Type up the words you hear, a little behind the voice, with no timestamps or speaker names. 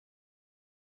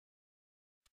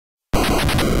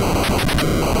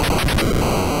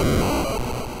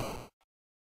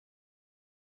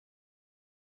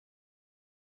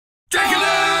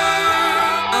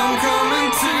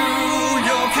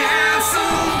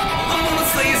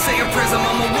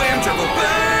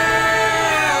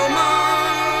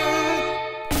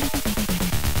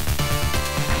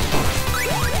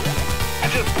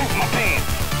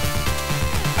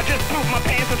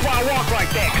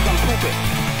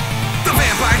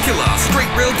killer, straight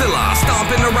real dilla,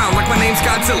 stomping around like my name's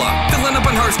Godzilla. Filling up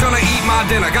in hearse, gonna eat my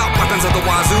dinner. Got weapons at the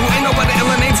wazoo, ain't nobody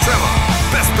iller name's Trevor.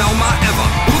 Best Belmont ever.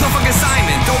 Who the fuck is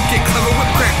Simon? Don't get clever with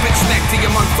crack, bitch, neck to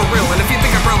your month for real. And if you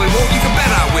think I probably won't, you can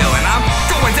bet I will. And I'm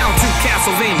going down to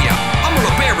Castlevania. I'm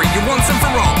gonna bury you once and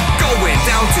for all. Going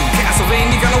down to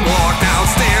Castlevania, gonna walk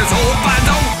downstairs, old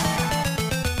Brando.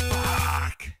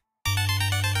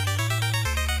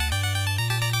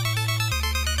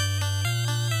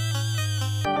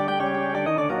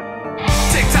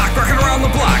 Tick-tock, rocking around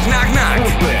the block, knock knock.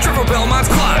 Trevor Belmont's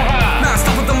clock. Nah,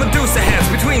 stop with the Medusa heads.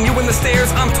 Between you and the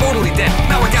stairs, I'm totally dead.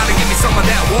 Now I gotta get me some of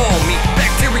that wall meat.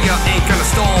 Bacteria ain't gonna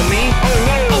stall me.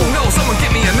 Oh no, someone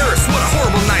get me a nurse. What a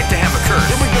horrible night to have occurred.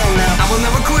 Here we go now. I will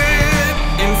never quit.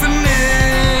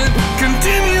 Infinite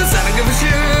continues. I don't give a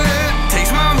shit.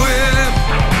 Takes my whip.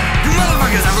 You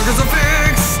motherfuckers have a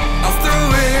crucifix. I'll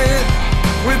throw it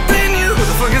within you. Who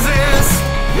the fuck is this?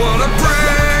 What a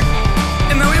prick.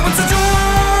 And now he wants to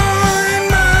join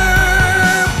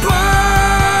my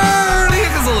party.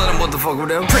 Cause I let him, what the fuck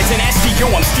with him? Prison SDO,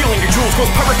 I'm stealing your jewels.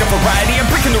 Goes public a variety, I'm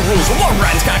breaking the rules. A long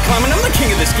riding Scott climbing, I'm the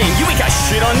king of this game. You ain't got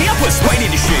shit on me, I put Spidey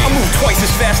to shame. I move twice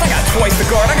as fast, I got twice the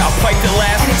guard. I got pipe that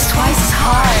lasts, and it's twice as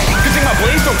hard. Good thing my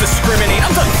blades don't discriminate.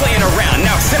 I'm done playing around,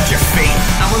 now accept your fate.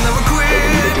 I will never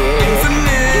quit.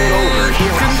 Infinite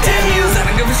continues. I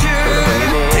don't give a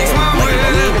shit. Takes my whip.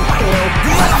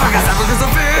 You motherfuckers have a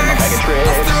crucifix.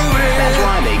 I'll throw it. That's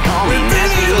why they call me within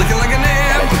you, looking like an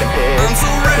amp. I'm so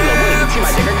ripped.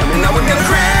 And now we're gonna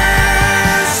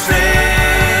crash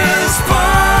this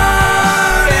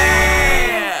party.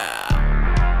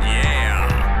 Yeah.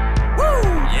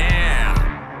 Woo. Yeah.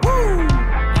 Woo.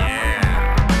 Yeah.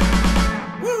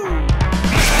 Woo.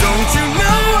 Don't you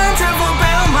know I'm Trevor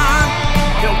Belmont?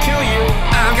 He'll kill you.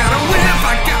 I've got a whip,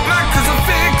 I got my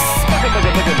crucifix.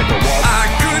 I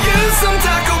could use some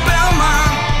Taco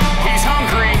Belmont. He's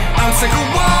hungry. I'm sick of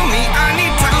wall meat, I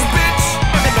need tacos, bitch.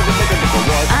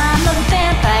 I'm a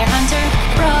vampire hunter,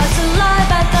 brought to life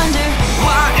by thunder.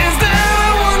 Why is that, I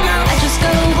wonder? I just go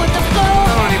with the flow.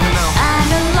 I don't even know. I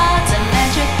know lots of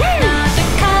magic, not the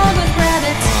kind with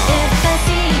rabbits. If I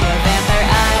see a vampire,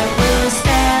 I will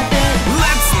stab it.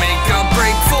 Let's make a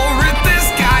break for it, this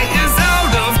guy is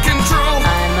out of control.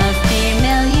 I'm a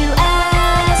female, you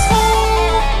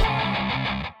asshole.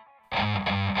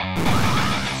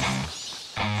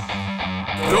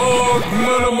 Dog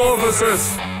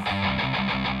metamorphosis.